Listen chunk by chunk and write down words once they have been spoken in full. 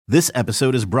This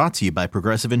episode is brought to you by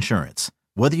Progressive Insurance.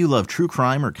 Whether you love true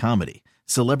crime or comedy,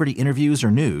 celebrity interviews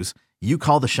or news, you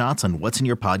call the shots on what's in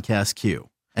your podcast queue.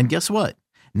 And guess what?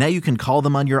 Now you can call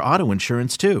them on your auto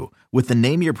insurance too with the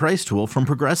Name Your Price tool from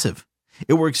Progressive.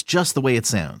 It works just the way it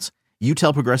sounds. You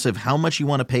tell Progressive how much you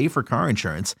want to pay for car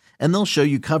insurance, and they'll show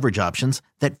you coverage options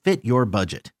that fit your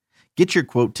budget. Get your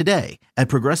quote today at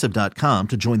Progressive.com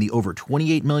to join the over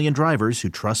 28 million drivers who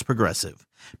trust Progressive.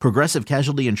 Progressive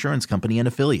Casualty Insurance Company and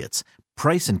Affiliates.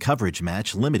 Price and coverage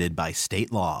match limited by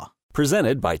state law.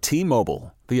 Presented by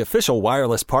T-Mobile, the official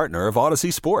wireless partner of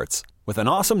Odyssey Sports. With an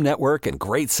awesome network and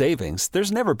great savings,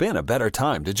 there's never been a better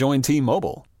time to join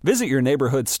T-Mobile. Visit your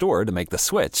neighborhood store to make the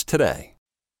switch today.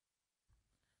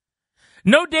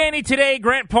 No Danny today.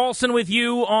 Grant Paulson with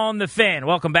you on The Fan.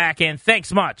 Welcome back, and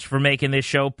thanks much for making this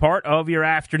show part of your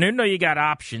afternoon. No, you got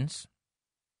options.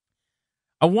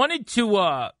 I wanted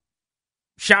to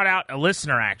shout out a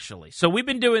listener, actually. So we've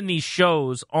been doing these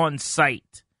shows on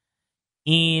site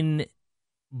in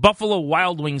Buffalo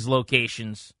Wild Wings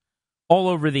locations all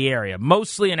over the area,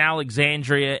 mostly in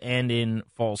Alexandria and in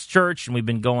Falls Church, and we've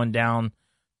been going down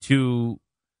to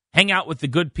hang out with the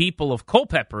good people of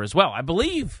Culpeper as well. I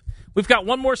believe we've got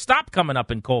one more stop coming up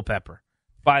in Culpeper,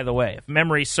 by the way, if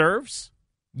memory serves.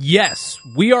 Yes,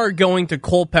 we are going to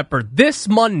Culpeper this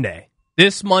Monday.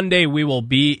 This Monday we will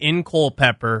be in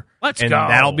Culpeper. Let's go. And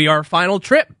that'll be our final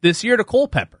trip this year to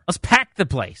Culpeper. Let's pack the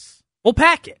place. We'll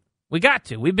pack it. We got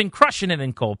to. We've been crushing it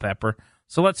in Culpeper,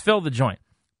 so let's fill the joint.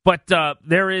 But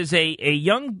there is a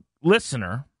young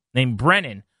listener named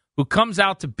Brennan who comes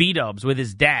out to B-Dubs with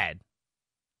his dad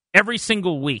every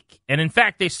single week. And in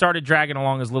fact, they started dragging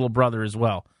along his little brother as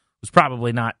well, who's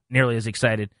probably not nearly as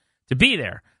excited to be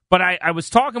there. But I was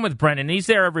talking with Brennan. He's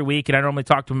there every week, and I normally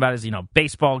talk to him about his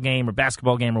baseball game or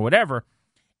basketball game or whatever.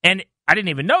 And I didn't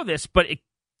even know this, but it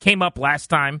came up last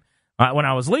time when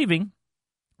I was leaving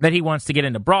that he wants to get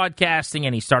into broadcasting,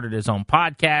 and he started his own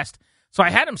podcast. So I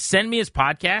had him send me his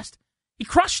podcast. He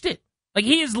crushed it. Like,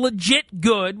 he is legit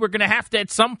good. We're going to have to,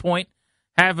 at some point,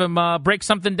 have him break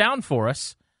something down for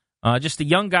us. Just a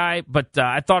young guy, but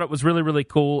I thought it was really, really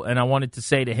cool, and I wanted to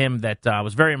say to him that I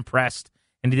was very impressed,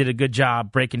 and he did a good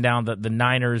job breaking down the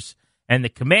Niners and the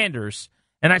Commanders.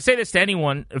 And I say this to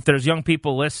anyone, if there's young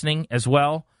people listening as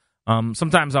well,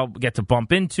 sometimes I'll get to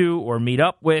bump into or meet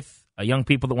up with young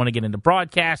people that want to get into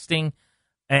broadcasting,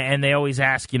 and they always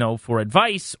ask, for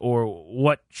advice or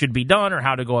what should be done or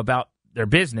how to go about their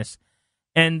business.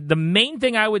 And the main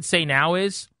thing I would say now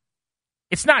is,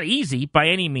 it's not easy by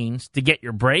any means to get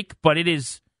your break, but it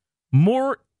is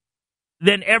more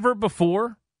than ever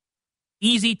before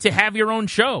easy to have your own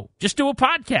show. Just do a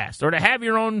podcast, or to have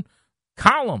your own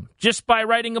column just by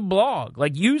writing a blog.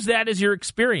 Like, use that as your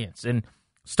experience and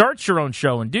start your own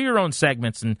show and do your own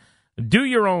segments and do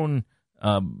your own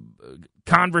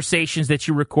conversations that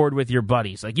you record with your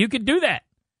buddies. Like, you could do that.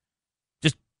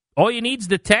 Just all you need is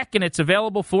the tech, and it's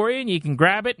available for you, and you can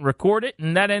grab it and record it,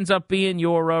 and that ends up being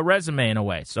your resume in a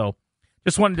way. So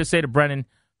just wanted to say to Brennan,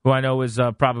 who I know is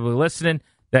probably listening,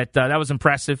 that that was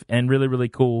impressive and really, really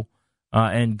cool,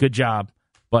 and good job.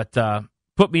 But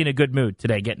put me in a good mood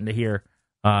today getting to hear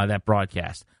that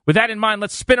broadcast. With that in mind,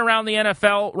 let's spin around the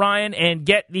NFL, Ryan, and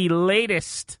get the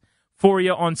latest for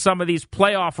you on some of these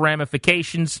playoff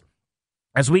ramifications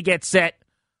as we get set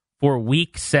for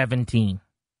Week 17.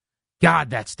 God,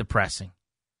 that's depressing.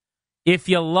 If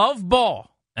you love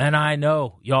ball, and I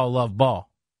know y'all love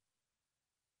ball,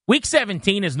 Week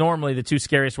 17 is normally the two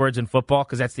scariest words in football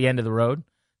because that's the end of the road.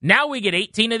 Now we get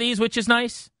 18 of these, which is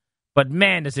nice, but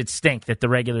man, does it stink that the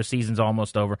regular season's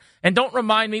almost over. And don't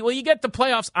remind me, well, you get the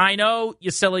playoffs. I know, you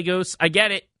silly goose. I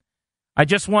get it. I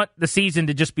just want the season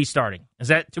to just be starting. Is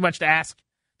that too much to ask?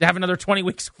 To have another 20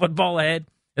 weeks of football ahead?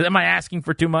 Am I asking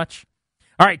for too much?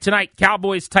 All right, tonight,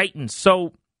 Cowboys-Titans.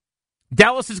 So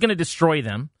Dallas is going to destroy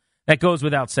them. That goes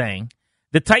without saying.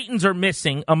 The Titans are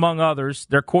missing, among others,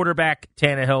 their quarterback,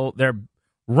 Tannehill, their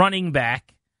running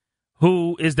back,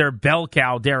 who is their bell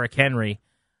cow, Derrick Henry,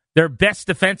 their best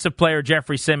defensive player,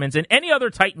 Jeffrey Simmons, and any other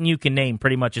Titan you can name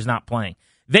pretty much is not playing.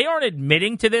 They aren't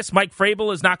admitting to this. Mike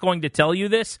Vrabel is not going to tell you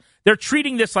this. They're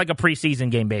treating this like a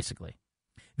preseason game, basically.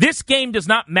 This game does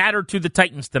not matter to the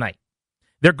Titans tonight.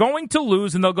 They're going to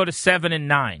lose, and they'll go to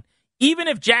 7-9. Even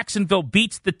if Jacksonville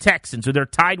beats the Texans, who they're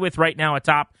tied with right now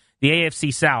atop the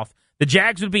AFC South, the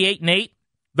Jags would be 8-8.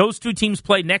 Those two teams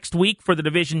play next week for the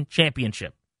division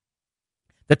championship.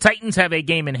 The Titans have a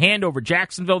game in hand over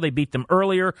Jacksonville. They beat them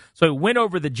earlier, so a win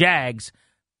over the Jags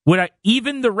would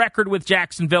even the record with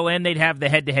Jacksonville, and they'd have the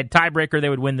head-to-head tiebreaker. They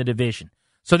would win the division.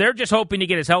 So they're just hoping to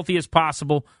get as healthy as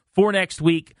possible for next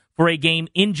week for a game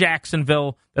in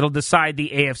Jacksonville that'll decide the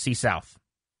AFC South.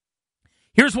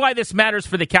 Here's why this matters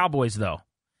for the Cowboys, though.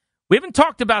 We haven't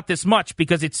talked about this much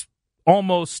because it's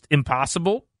almost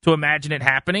impossible to imagine it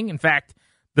happening. In fact,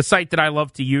 the site that I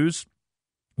love to use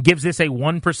gives this a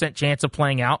 1% chance of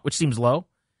playing out, which seems low.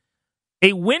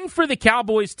 A win for the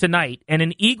Cowboys tonight and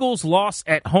an Eagles loss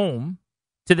at home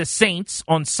to the Saints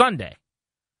on Sunday,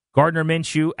 Gardner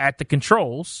Minshew at the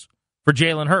controls for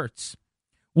Jalen Hurts,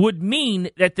 would mean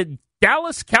that the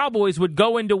Dallas Cowboys would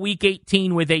go into Week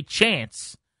 18 with a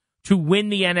chance to win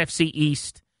the NFC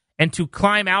East and to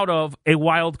climb out of a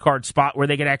wild card spot where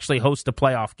they could actually host a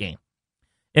playoff game.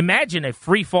 Imagine a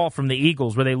free fall from the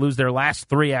Eagles where they lose their last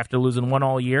 3 after losing 1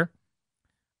 all year.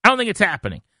 I don't think it's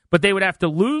happening, but they would have to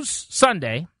lose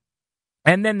Sunday,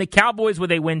 and then the Cowboys,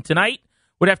 with a win tonight,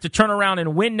 would have to turn around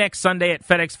and win next Sunday at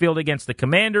FedEx Field against the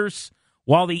Commanders,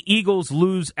 while the Eagles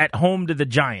lose at home to the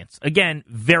Giants. Again,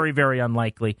 very, very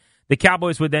unlikely. The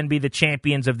Cowboys would then be the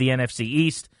champions of the NFC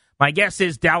East. My guess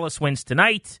is Dallas wins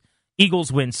tonight,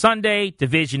 Eagles win Sunday,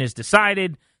 division is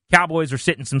decided. Cowboys are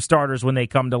sitting some starters when they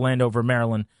come to Landover,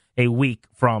 Maryland, a week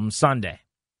from Sunday.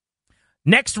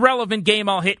 Next relevant game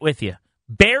I'll hit with you.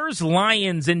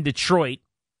 Bears-Lions in Detroit.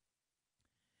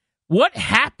 What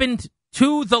happened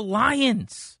to the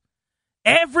Lions?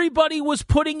 Everybody was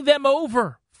putting them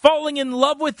over, falling in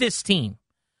love with this team.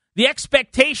 The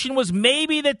expectation was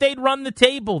maybe that they'd run the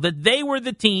table, that they were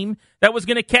the team that was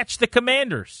going to catch the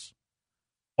Commanders.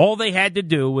 All they had to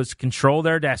do was control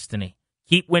their destiny.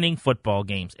 Keep winning football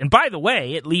games. And by the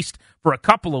way, at least for a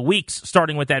couple of weeks,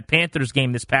 starting with that Panthers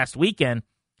game this past weekend,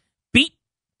 beat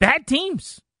bad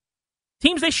teams.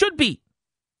 Teams they should beat.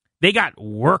 They got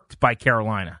worked by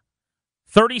Carolina.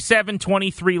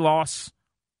 37-23 loss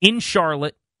in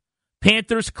Charlotte.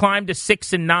 Panthers climbed to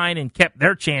 6-9 and kept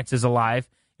their chances alive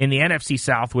in the NFC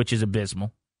South, which is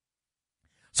abysmal.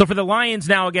 So for the Lions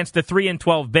now against the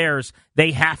 3-12 Bears,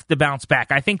 they have to bounce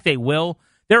back. I think they will.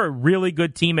 They're a really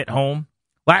good team at home.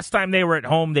 Last time they were at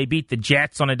home, they beat the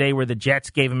Jets on a day where the Jets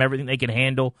gave them everything they could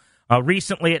handle.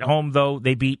 Recently at home, though,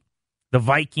 they beat the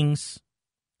Vikings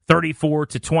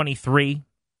 34-23.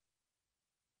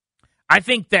 I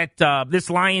think that this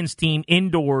Lions team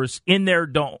indoors in their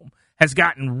dome has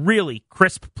gotten really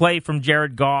crisp play from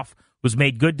Jared Goff, who's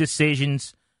made good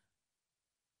decisions.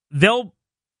 They'll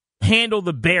handle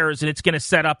the Bears, and it's going to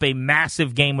set up a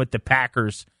massive game with the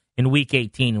Packers in Week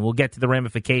 18, and we'll get to the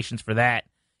ramifications for that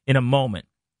in a moment.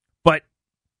 But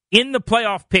in the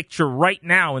playoff picture right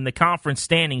now in the conference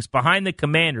standings, behind the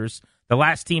Commanders, the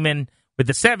last team in with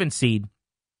the 7th seed,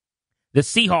 the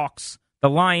Seahawks, the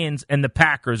Lions, and the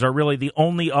Packers are really the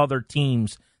only other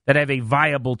teams that have a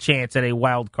viable chance at a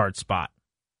wild card spot.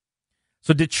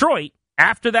 So Detroit,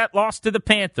 after that loss to the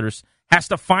Panthers, has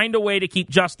to find a way to keep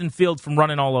Justin Fields from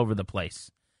running all over the place.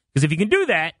 Because if you can do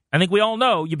that, I think we all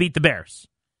know you beat the Bears.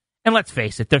 And let's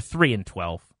face it, they're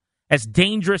 3-12. As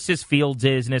dangerous as Fields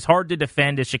is and as hard to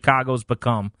defend as Chicago's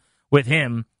become with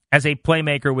him as a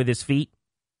playmaker with his feet,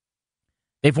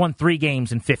 they've won 3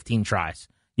 games in 15 tries.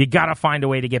 You got to find a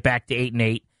way to get back to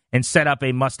 8-8 and set up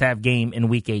a must-have game in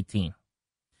Week 18.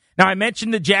 Now, I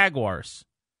mentioned the Jaguars.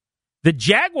 The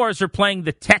Jaguars are playing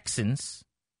the Texans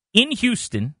in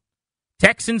Houston.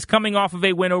 Texans coming off of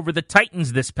a win over the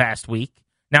Titans this past week,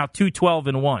 now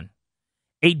 2-12-1.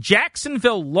 A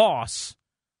Jacksonville loss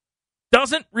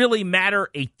doesn't really matter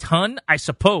a ton, I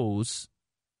suppose,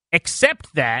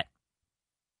 except that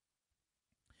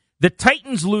the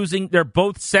Titans losing, they're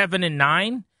both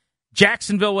 7-9.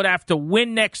 Jacksonville would have to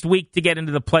win next week to get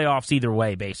into the playoffs either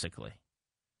way, basically.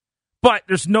 But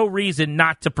there's no reason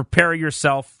not to prepare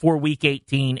yourself for Week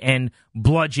 18 and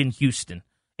bludgeon Houston,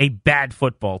 a bad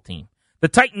football team. The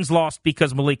Titans lost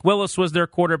because Malik Willis was their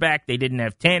quarterback. They didn't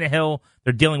have Tannehill.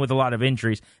 They're dealing with a lot of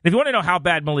injuries. And if you want to know how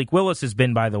bad Malik Willis has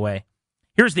been, by the way,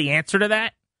 here's the answer to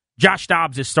that. Josh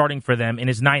Dobbs is starting for them in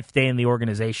his 9th day in the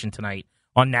organization tonight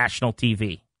on national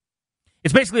TV.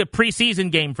 It's basically a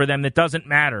preseason game for them that doesn't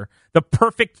matter. The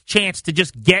perfect chance to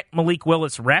just get Malik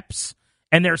Willis reps,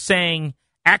 and they're saying,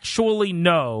 actually,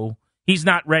 no, he's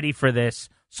not ready for this,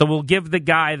 so we'll give the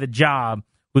guy the job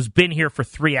who's been here for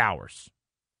 3 hours.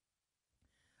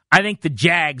 I think the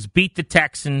Jags beat the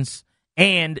Texans,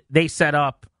 and they set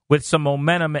up, with some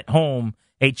momentum at home,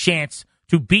 a chance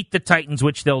to beat the Titans,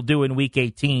 which they'll do in Week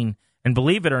 18. And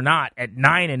believe it or not, at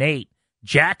 9-8,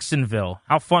 Jacksonville,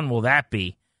 how fun will that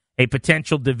be? A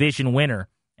potential division winner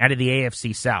out of the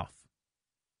AFC South.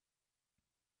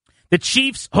 The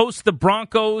Chiefs host the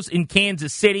Broncos in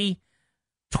Kansas City.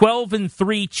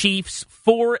 12-3 Chiefs,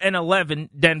 4-11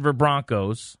 Denver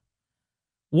Broncos.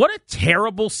 What a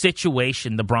terrible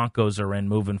situation the Broncos are in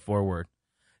moving forward.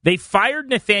 They fired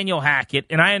Nathaniel Hackett,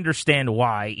 and I understand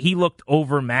why. He looked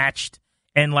overmatched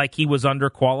and like he was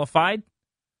underqualified.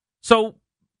 So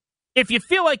if you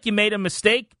feel like you made a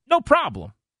mistake, no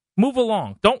problem. Move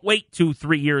along. Don't wait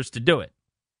 2-3 years to do it.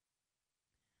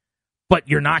 But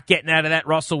you're not getting out of that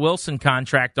Russell Wilson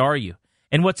contract, are you?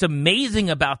 And what's amazing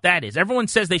about that is everyone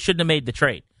says they shouldn't have made the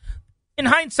trade. In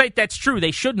hindsight, that's true.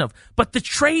 They shouldn't have. But the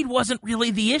trade wasn't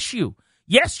really the issue.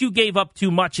 Yes, you gave up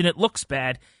too much and it looks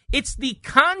bad. It's the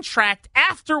contract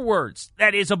afterwards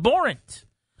that is abhorrent.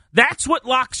 That's what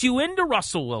locks you into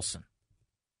Russell Wilson.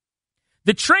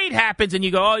 The trade happens and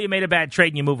you go, oh, you made a bad trade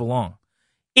and you move along.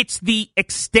 It's the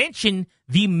extension,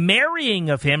 the marrying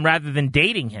of him rather than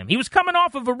dating him. He was coming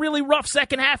off of a really rough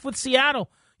second half with Seattle.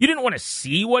 You didn't want to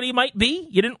see what he might be.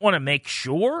 You didn't want to make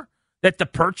sure that the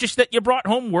purchase that you brought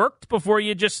home worked before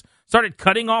you just started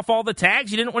cutting off all the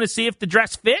tags. You didn't want to see if the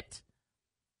dress fit.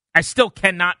 I still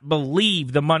cannot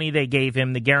believe the money they gave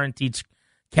him, the guaranteed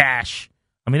cash.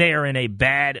 I mean, they are in a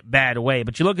bad, bad way.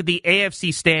 But you look at the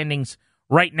AFC standings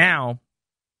right now,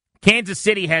 Kansas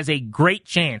City has a great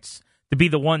chance to be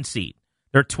the 1 seed.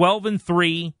 They're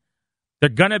 12-3. They're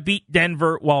going to beat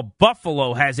Denver, while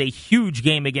Buffalo has a huge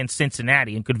game against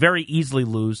Cincinnati and could very easily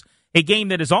lose, a game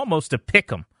that is almost a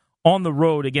pick-em on the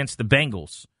road against the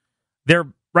Bengals.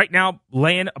 They're right now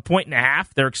laying a 1.5.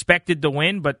 They're expected to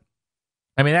win, but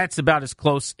I mean, that's about as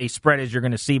close a spread as you're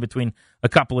going to see between a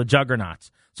couple of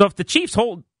juggernauts. So if the Chiefs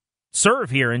serve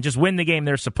here and just win the game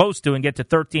they're supposed to and get to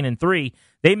 13-3,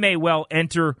 they may well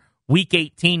enter Week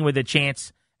 18 with a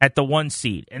chance at the 1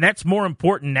 seed. And that's more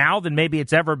important now than maybe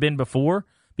it's ever been before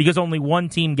because only one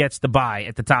team gets the bye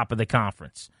at the top of the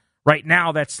conference. Right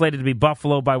now, that's slated to be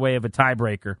Buffalo by way of a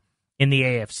tiebreaker in the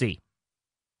AFC.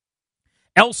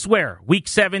 Elsewhere, Week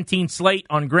 17 slate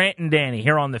on Grant and Danny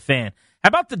here on The Fan. How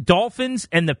about the Dolphins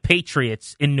and the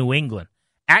Patriots in New England?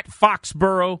 At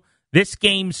Foxborough, this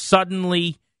game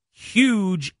suddenly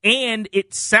huge, and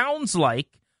it sounds like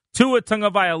Tua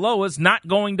Tagovailoa is not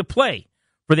going to play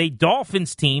for the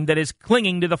Dolphins team that is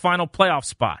clinging to the final playoff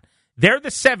spot. They're the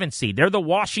 7th seed. They're the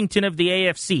Washington of the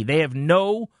AFC. They have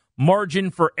no margin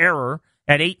for error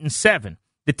at 8-7.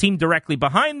 The team directly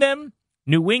behind them,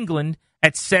 New England,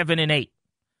 at 7-8.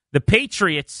 The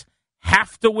Patriots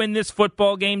have to win this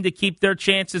football game to keep their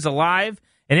chances alive,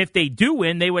 and if they do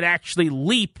win, they would actually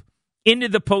leap into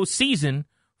the postseason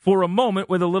for a moment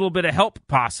with a little bit of help,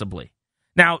 possibly.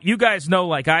 Now, you guys know,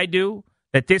 like I do,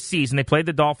 that this season, they played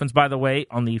the Dolphins, by the way,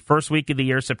 on the first week of the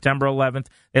year, September 11th.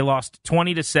 They lost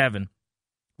 20-7.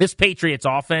 This Patriots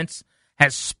offense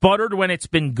has sputtered when it's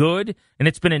been good, and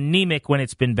it's been anemic when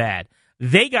it's been bad.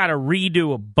 They got to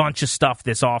redo a bunch of stuff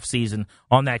this offseason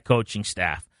on that coaching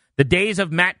staff. The days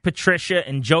of Matt Patricia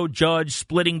and Joe Judge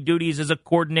splitting duties as a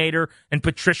coordinator and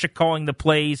Patricia calling the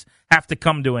plays have to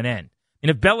come to an end.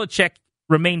 And if Belichick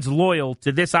remains loyal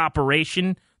to this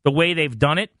operation the way they've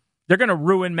done it, they're going to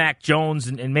ruin Mac Jones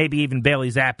and maybe even Bailey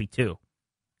Zappi too.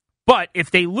 But if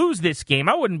they lose this game,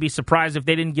 I wouldn't be surprised if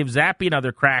they didn't give Zappi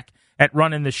another crack at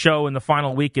running the show in the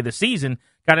final week of the season,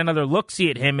 got another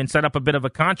look-see at him and set up a bit of a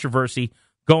controversy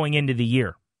going into the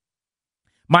year.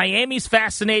 Miami's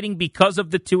fascinating because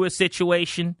of the Tua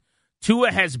situation.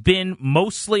 Tua has been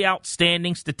mostly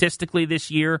outstanding statistically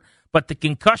this year, but the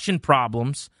concussion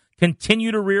problems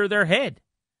continue to rear their head.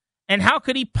 And how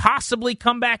could he possibly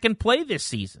come back and play this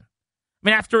season? I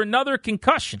mean, after another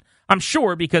concussion, I'm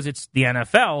sure because it's the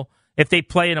NFL, if they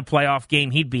play in a playoff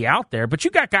game, he'd be out there. But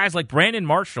you got guys like Brandon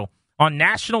Marshall on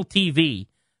national TV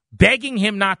begging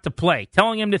him not to play,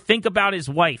 telling him to think about his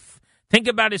wife, think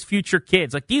about his future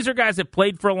kids. Like, these are guys that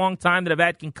played for a long time that have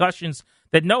had concussions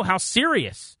that know how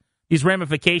serious these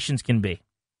ramifications can be.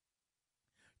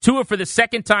 Tua, for the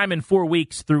second time in 4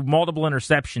 weeks, threw multiple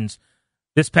interceptions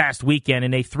this past weekend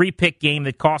in a 3-pick game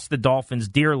that cost the Dolphins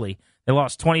dearly. They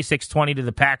lost 26-20 to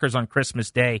the Packers on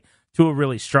Christmas Day. Tua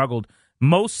really struggled.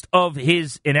 Most of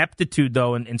his ineptitude,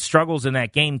 though, and struggles in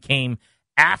that game came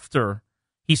after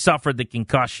he suffered the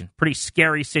concussion. Pretty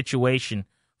scary situation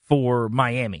for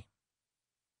Miami.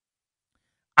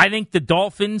 I think the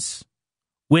Dolphins,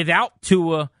 without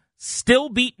Tua, still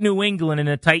beat New England in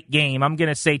a tight game. I'm going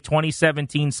to say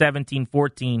 2017,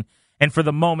 17-14, and for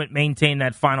the moment maintain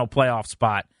that final playoff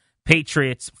spot.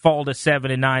 Patriots fall to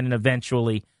 7-9 and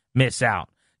eventually miss out.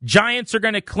 Giants are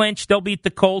going to clinch. They'll beat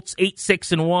the Colts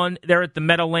 8-6-1. They're at the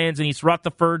Meadowlands in East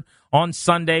Rutherford on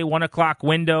Sunday, 1 o'clock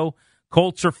window.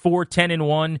 Colts are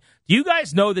 4-10-1. Do you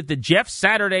guys know that the Jeff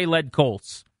Saturday-led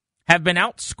Colts have been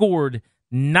outscored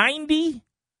 90-9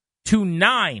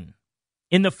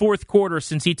 in the fourth quarter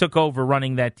since he took over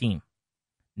running that team?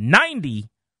 90-9.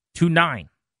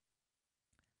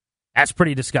 That's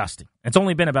pretty disgusting. It's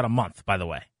only been about a month, by the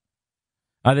way.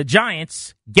 The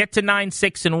Giants get to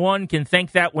 9-6-1, can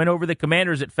thank that win over the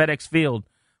Commanders at FedEx Field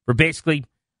for basically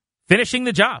finishing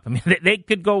the job. I mean, they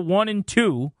could go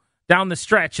 1-2 down the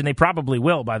stretch, and they probably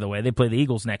will, by the way. They play the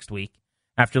Eagles next week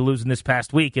after losing this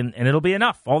past week, and it'll be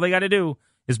enough. All they got to do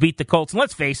is beat the Colts. And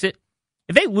let's face it,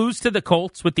 if they lose to the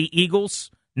Colts with the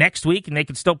Eagles next week, and they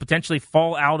could still potentially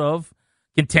fall out of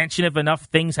contention if enough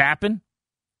things happen,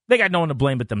 they got no one to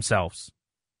blame but themselves.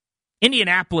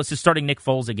 Indianapolis is starting Nick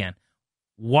Foles again.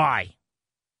 Why?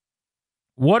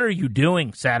 What are you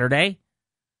doing, Saturday?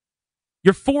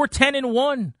 You're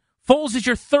 4-10-1. Foles is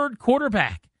your third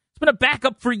quarterback. He's been a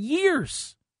backup for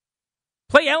years.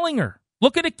 Play Ellinger.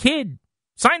 Look at a kid.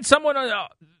 Sign someone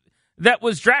that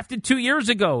was drafted 2 years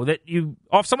ago that you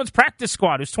off someone's practice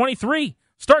squad who's 23.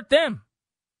 Start them.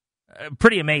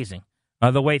 Pretty amazing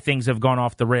the way things have gone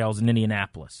off the rails in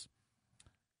Indianapolis.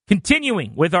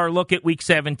 Continuing with our look at Week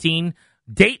 17,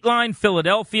 Dateline,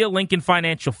 Philadelphia, Lincoln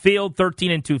Financial Field,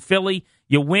 13-2 Philly.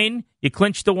 You win, you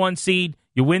clinch the 1 seed,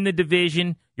 you win the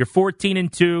division, you're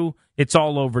 14-2. It's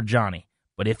all over, Johnny.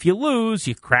 But if you lose,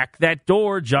 you crack that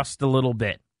door just a little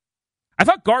bit. I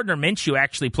thought Gardner Minshew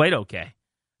actually played okay. I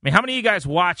mean, how many of you guys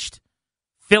watched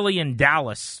Philly and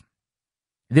Dallas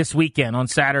this weekend on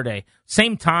Saturday?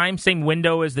 Same time, same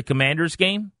window as the Commanders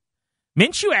game.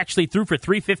 Minshew actually threw for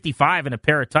 355 and a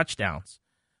pair of touchdowns.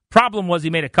 Problem was he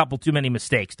made a couple too many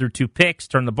mistakes. Threw 2 picks,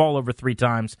 turned the ball over 3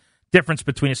 times. Difference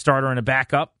between a starter and a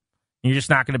backup. You're just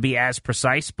not going to be as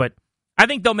precise, but I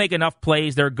think they'll make enough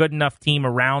plays. They're a good enough team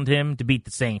around him to beat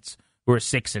the Saints, who are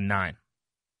 6-9.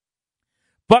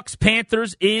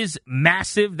 Bucs-Panthers is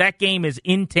massive. That game is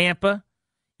in Tampa.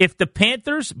 If the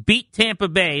Panthers beat Tampa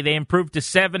Bay, they improve to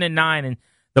 7-9, and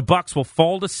the Bucs will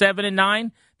fall to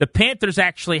 7-9. The Panthers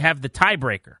actually have the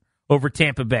tiebreaker over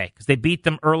Tampa Bay because they beat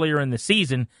them earlier in the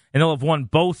season, and they'll have won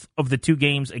both of the 2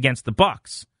 games against the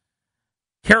Bucs.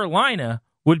 Carolina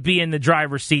would be in the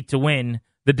driver's seat to win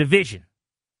the division.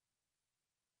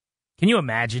 Can you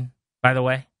imagine, by the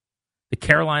way, the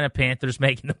Carolina Panthers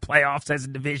making the playoffs as a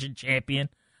division champion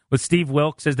with Steve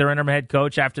Wilkes as their interim head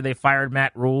coach after they fired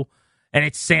Matt Rule, and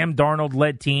its Sam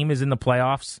Darnold-led team is in the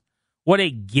playoffs? What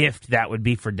a gift that would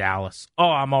be for Dallas.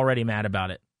 Oh, I'm already mad about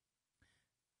it.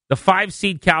 The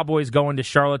 5-seed Cowboys going to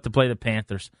Charlotte to play the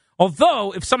Panthers.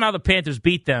 Although, if somehow the Panthers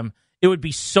beat them, it would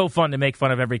be so fun to make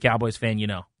fun of every Cowboys fan you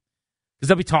know. Because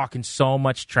they'll be talking so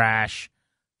much trash,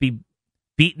 be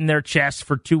beating their chests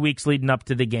for 2 weeks leading up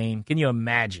to the game. Can you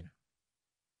imagine?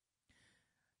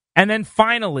 And then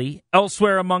finally,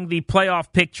 elsewhere among the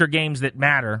playoff picture games that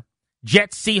matter,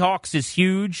 Jets-Seahawks is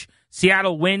huge.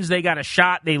 Seattle wins, they got a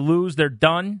shot. They lose, they're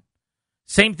done.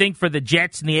 Same thing for the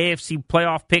Jets in the AFC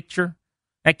playoff picture.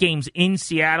 That game's in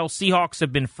Seattle. Seahawks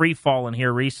have been free-falling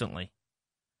here recently.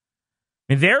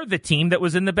 And they're the team that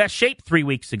was in the best shape 3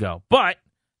 weeks ago. But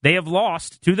they have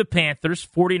lost to the Panthers,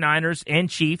 49ers, and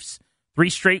Chiefs 3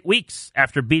 straight weeks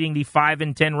after beating the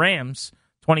 5-10 Rams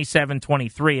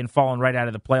 27-23 and falling right out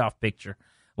of the playoff picture.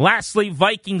 Lastly,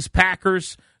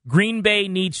 Vikings-Packers. Green Bay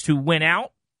needs to win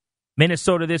out.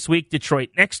 Minnesota this week, Detroit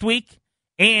next week,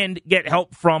 and get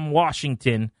help from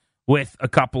Washington with a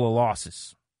couple of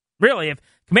losses. Really, if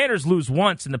Commanders lose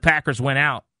once and the Packers win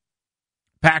out,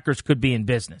 Packers could be in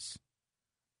business.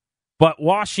 But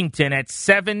Washington at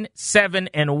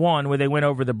 7-7-1, where they win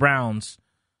over the Browns,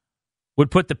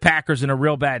 would put the Packers in a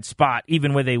real bad spot.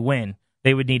 Even with a win,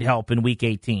 they would need help in Week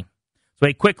 18. So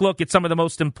a quick look at some of the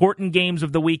most important games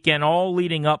of the weekend, all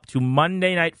leading up to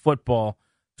Monday Night Football.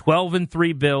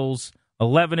 12-3 Bills,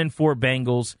 11-4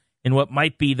 Bengals, in what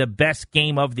might be the best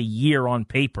game of the year on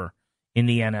paper in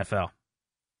the NFL.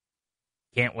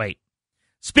 Can't wait.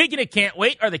 Speaking of can't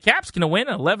wait, are the Caps going to win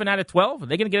 11 out of 12? Are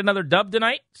they going to get another dub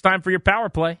tonight? It's time for your power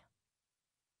play.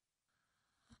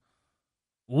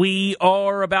 We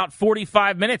are about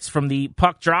 45 minutes from the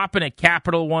puck dropping at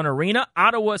Capital One Arena.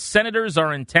 Ottawa Senators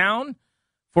are in town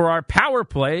for our power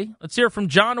play. Let's hear from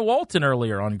John Walton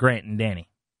earlier on Grant and Danny.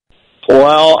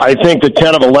 Well, I think the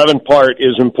 10 of 11 part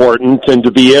is important, and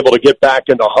to be able to get back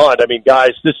in the hunt. I mean, guys,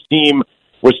 this team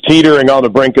was teetering on the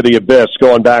brink of the abyss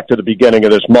going back to the beginning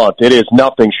of this month. It is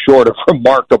nothing short of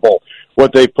remarkable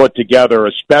what they put together,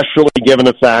 especially given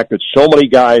the fact that so many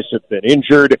guys have been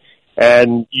injured,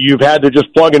 and you've had to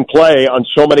just plug and play on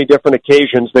so many different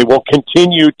occasions. They will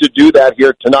continue to do that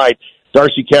here tonight.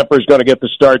 Darcy Kemper is going to get the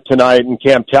start tonight, and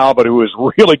Cam Talbot, who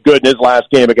was really good in his last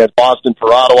game against Boston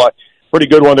for Ottawa, pretty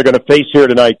good one they're going to face here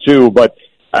tonight, too. But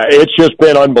it's just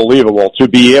been unbelievable to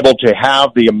be able to have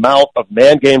the amount of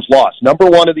man games lost. Number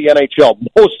 1 in the NHL,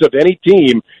 most of any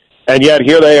team, and yet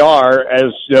here they are,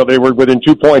 as you know, they were within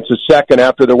 2 points a second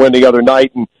after their win the other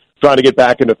night and trying to get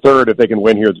back into third if they can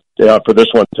win here for this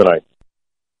one tonight.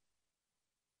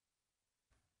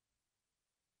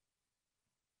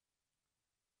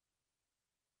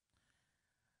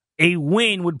 A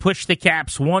win would push the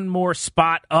Caps one more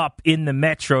spot up in the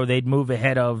Metro. They'd move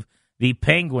ahead of the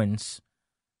Penguins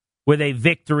with a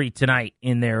victory tonight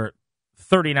in their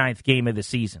 39th game of the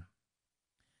season.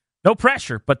 No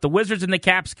pressure, but the Wizards and the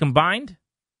Caps combined,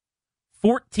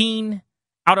 14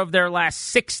 out of their last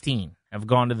 16 have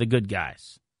gone to the good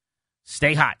guys.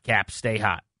 Stay hot, Caps, stay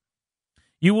hot.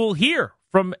 You will hear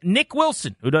from Nick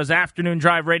Wilson, who does Afternoon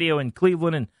Drive Radio in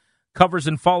Cleveland and covers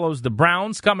and follows the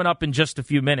Browns, coming up in just a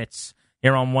few minutes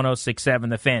here on 106.7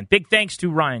 The Fan. Big thanks to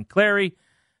Ryan Clary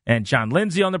and John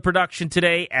Lindsay on the production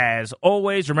today. As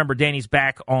always, remember, Danny's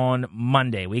back on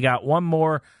Monday. We got one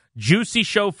more juicy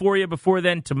show for you before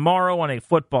then tomorrow on a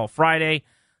Football Friday.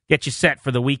 Get you set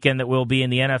for the weekend that will be in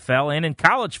the NFL and in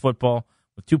college football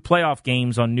with 2 playoff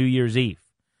games on New Year's Eve.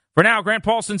 For now, Grant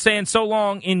Paulson saying so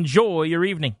long. Enjoy your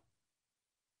evening.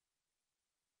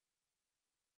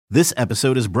 This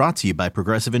episode is brought to you by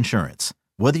Progressive Insurance.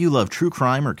 Whether you love true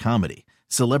crime or comedy,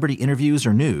 celebrity interviews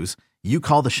or news, you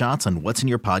call the shots on what's in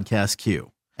your podcast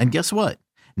queue. And guess what?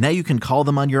 Now you can call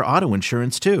them on your auto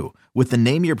insurance too with the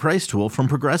Name Your Price tool from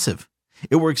Progressive.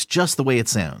 It works just the way it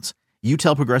sounds. You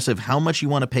tell Progressive how much you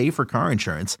want to pay for car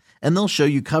insurance, and they'll show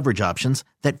you coverage options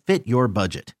that fit your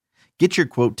budget. Get your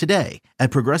quote today at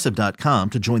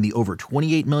Progressive.com to join the over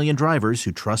 28 million drivers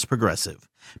who trust Progressive.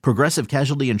 Progressive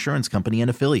Casualty Insurance Company and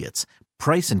Affiliates.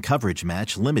 Price and coverage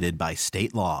match limited by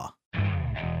state law.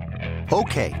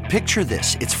 Okay, picture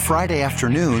this. It's Friday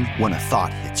afternoon when a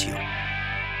thought hits you.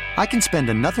 I can spend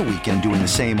another weekend doing the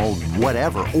same old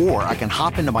whatever, or I can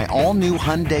hop into my all-new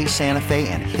Hyundai Santa Fe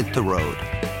and hit the road.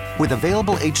 With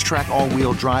available H-Track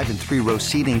all-wheel drive and 3-row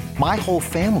seating, my whole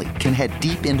family can head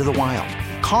deep into the wild.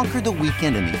 Conquer the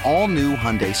weekend in the all-new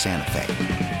Hyundai Santa Fe.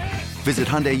 Visit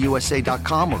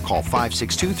HyundaiUSA.com or call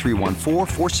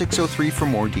 562-314-4603 for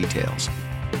more details.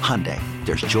 Hyundai,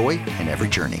 there's joy in every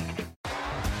journey.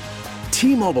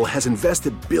 T-Mobile has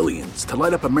invested billions to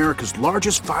light up America's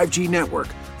largest 5G network,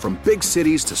 from big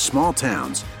cities to small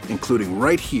towns, including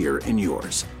right here in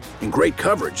yours. And great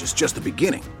coverage is just the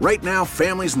beginning. Right now,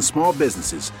 families and small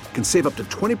businesses can save up to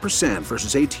 20%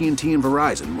 versus AT&T and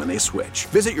Verizon when they switch.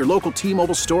 Visit your local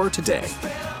T-Mobile store today.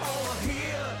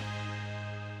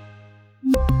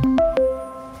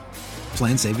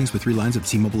 Plan savings with 3 lines of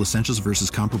T-Mobile Essentials versus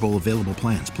comparable available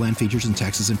plans. Plan features and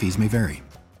taxes and fees may vary.